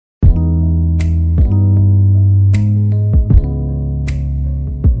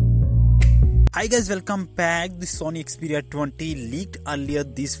Hi guys, welcome back. The Sony Xperia 20 leaked earlier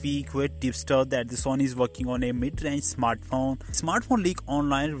this week with tipster that the Sony is working on a mid-range smartphone. Smartphone leak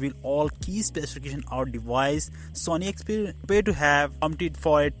online reveal all key specifications of device. Sony Xperia appear to have opted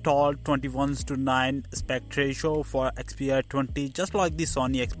for a tall 21:9 aspect ratio for Xperia 20, just like the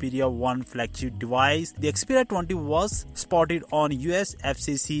Sony Xperia One flagship device. The Xperia 20 was spotted on US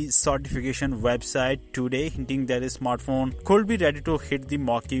FCC certification website today, hinting that the smartphone could be ready to hit the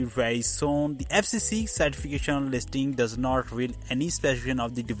market very soon. The FCC certification listing does not reveal any specification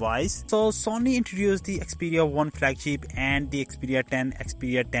of the device. So Sony introduced the Xperia One flagship and the Xperia 10,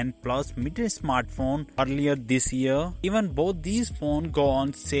 Xperia 10 Plus mid-range smartphone earlier this year. Even both these phones go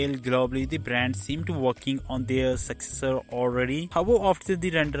on sale globally. The brand seem to working on their successor already. However, after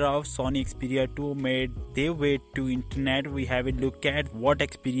the render of Sony Xperia 2 made their way to internet, we have a look at what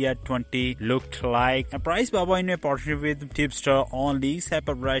Xperia 20 looked like. A price Baba in a partnership with tipster on leaks have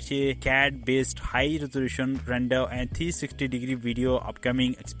published a CAD-based high-resolution render and 360-degree video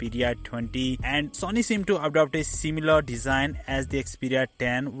upcoming Xperia 20, and Sony seemed to adopt a similar design as the Xperia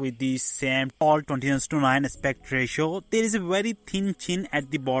 10 with the same tall 20:9 aspect ratio. There is a very thin chin at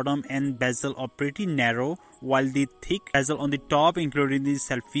the bottom and bezel are pretty narrow, while the thick bezel on the top, including the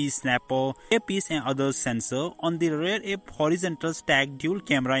selfie snapper, earpiece and other sensor. On the rear, a horizontal stacked dual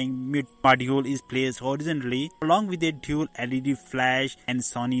camera in mid module is placed horizontally along with a dual LED flash and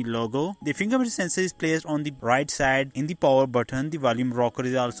Sony logo. The fingerprint sensor is placed on the right side in the power button. The volume rocker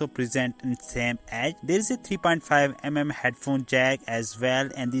is also present in same edge. There is a 3.5mm headphone jack as well,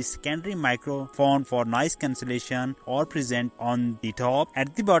 and the secondary microphone for noise cancellation are present on the top.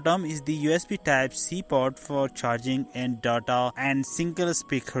 At the bottom is the USB Type-C port for charging and data and single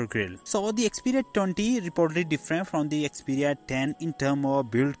speaker grill. So the Xperia 20 reportedly different from the Xperia 10 in terms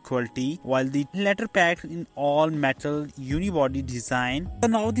of build quality, while the latter packed in all metal unibody design. So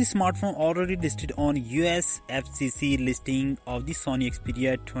now the smartphone already listed on US FCC listing of the Sony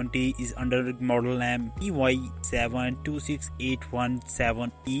Xperia 20 is under model name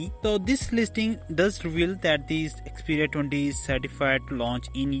EY726817E. So this listing does reveal that this Xperia 20 is certified to launch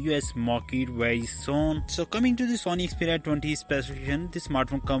in US market very soon. So coming to the Sony Xperia 20 specification, this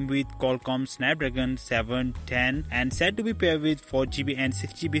smartphone comes with Qualcomm Snapdragon 710 and said to be paired with 4GB and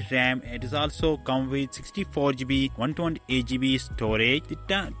 6GB RAM. It is also come with 64GB, 128GB storage.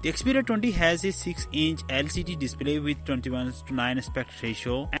 The Xperia 20 has a 6-inch LCD display with 21:9 aspect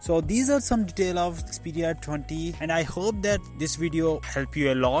ratio. So these are some details of Xperia 20, and I hope that this video helped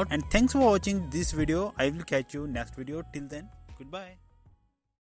you a lot. And thanks for watching this video. I will catch you next video. Till then, goodbye.